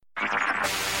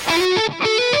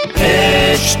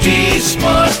HD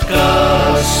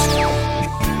Smartcast.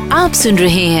 आप सुन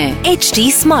रहे हैं HD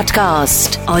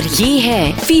Smartcast और ये है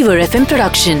Fever FM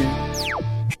production.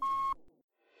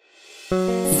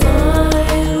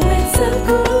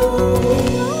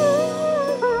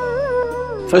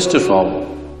 First of all,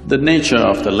 the nature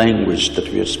of the language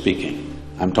that we are speaking.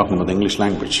 I'm talking about the English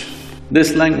language.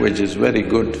 This language is very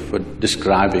good for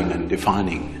describing and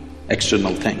defining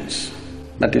external things,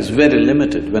 but is very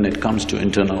limited when it comes to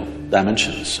internal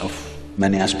dimensions of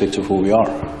many aspects of who we are.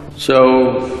 So,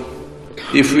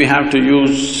 if we have to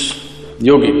use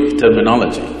yogic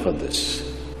terminology for this,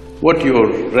 what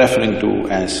you're referring to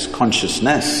as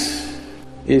consciousness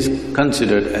is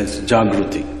considered as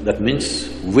jagruti, that means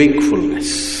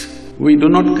wakefulness. We do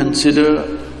not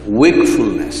consider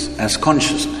wakefulness as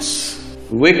consciousness.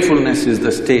 Wakefulness is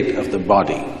the state of the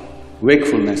body,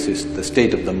 wakefulness is the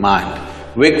state of the mind,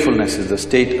 wakefulness is the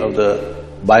state of the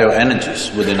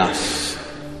bioenergies within us,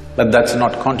 but that's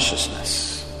not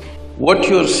consciousness. What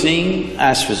you're seeing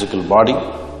as physical body,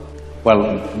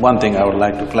 well, one thing I would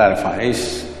like to clarify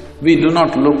is, we do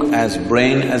not look as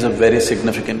brain as a very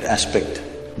significant aspect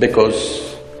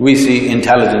because we see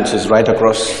intelligence is right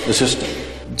across the system.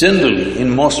 Generally, in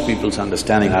most people's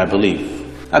understanding, I believe,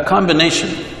 a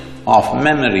combination of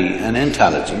memory and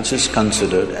intelligence is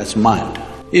considered as mind.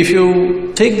 If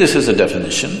you take this as a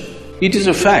definition, it is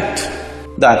a fact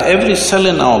that every cell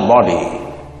in our body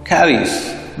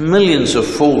carries millions of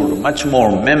fold much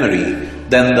more memory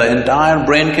than the entire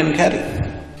brain can carry.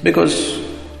 Because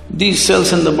these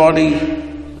cells in the body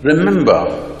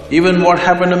remember even what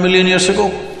happened 1,000,000 years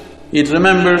ago. It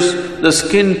remembers the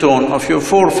skin tone of your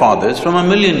forefathers from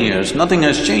 1,000,000 years, nothing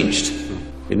has changed.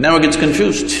 It never gets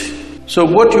confused. So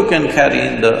what you can carry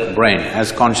in the brain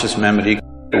as conscious memory,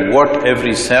 what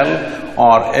every cell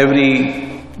or every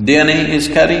DNA is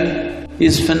carrying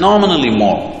is phenomenally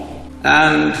more.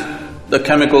 And the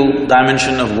chemical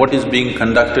dimension of what is being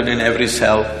conducted in every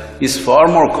cell is far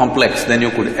more complex than you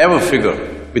could ever figure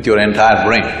with your entire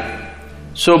brain.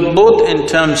 So both in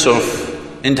terms of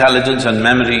intelligence and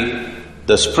memory,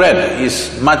 the spread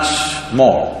is much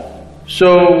more.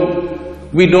 So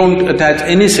we don't attach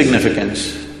any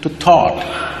significance to thought,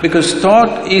 because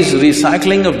thought is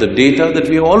recycling of the data that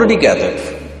we have already gathered.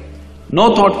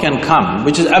 No thought can come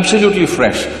which is absolutely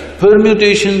fresh,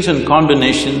 permutations and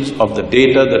combinations of the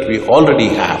data that we already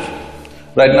have.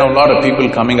 Right now, a lot of people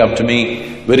coming up to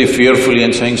me very fearfully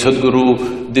and saying,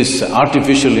 Sadhguru, this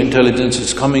artificial intelligence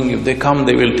is coming, if they come,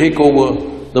 they will take over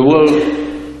the world.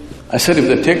 I said, if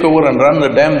they take over and run the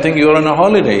damn thing, you're on a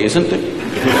holiday, isn't it?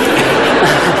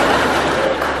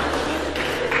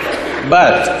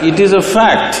 But it is a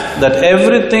fact that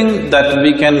everything that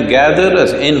we can gather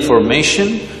as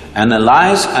information,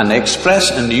 analyze and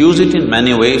express and use it in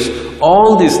many ways,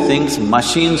 all these things,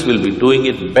 machines will be doing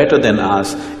it better than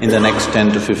us in the next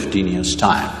 10 to 15 years'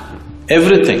 time.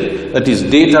 Everything that is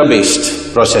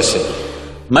data-based processing,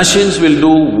 machines will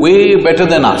do way better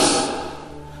than us.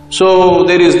 So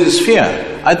there is this fear.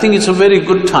 I think it's a very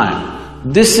good time.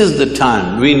 This is the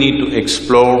time we need to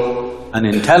explore an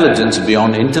intelligence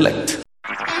beyond intellect.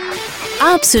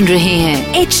 आप सुन रहे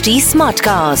हैं HD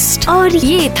Smartcast और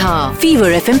ये था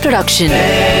Fever FM production.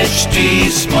 HD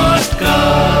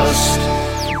Smartcast.